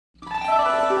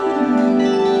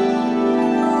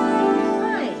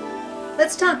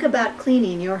Let's talk about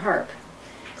cleaning your harp.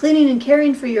 Cleaning and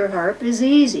caring for your harp is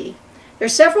easy. There are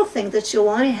several things that you'll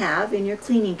want to have in your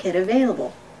cleaning kit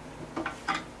available.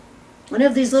 One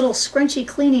of these little scrunchy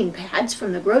cleaning pads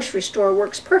from the grocery store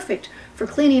works perfect for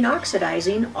cleaning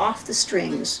oxidizing off the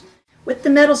strings. With the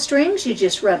metal strings, you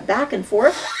just rub back and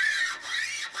forth,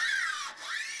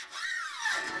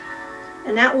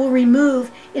 and that will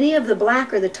remove any of the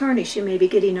black or the tarnish you may be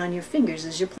getting on your fingers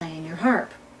as you're playing your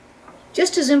harp.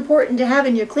 Just as important to have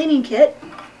in your cleaning kit,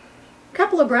 a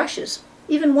couple of brushes.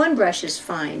 Even one brush is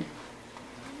fine.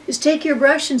 Just take your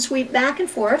brush and sweep back and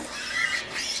forth.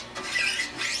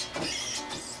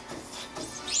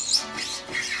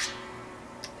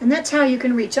 And that's how you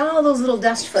can reach all those little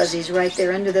dust fuzzies right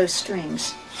there under those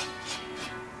strings.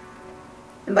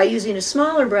 And by using a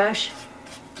smaller brush,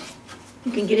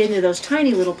 you can get into those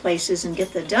tiny little places and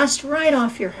get the dust right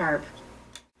off your harp.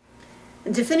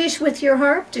 And to finish with your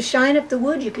harp, to shine up the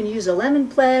wood, you can use a Lemon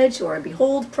Pledge or a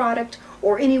Behold product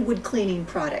or any wood cleaning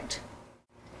product.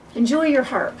 Enjoy your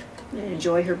harp and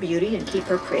enjoy her beauty and keep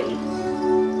her pretty.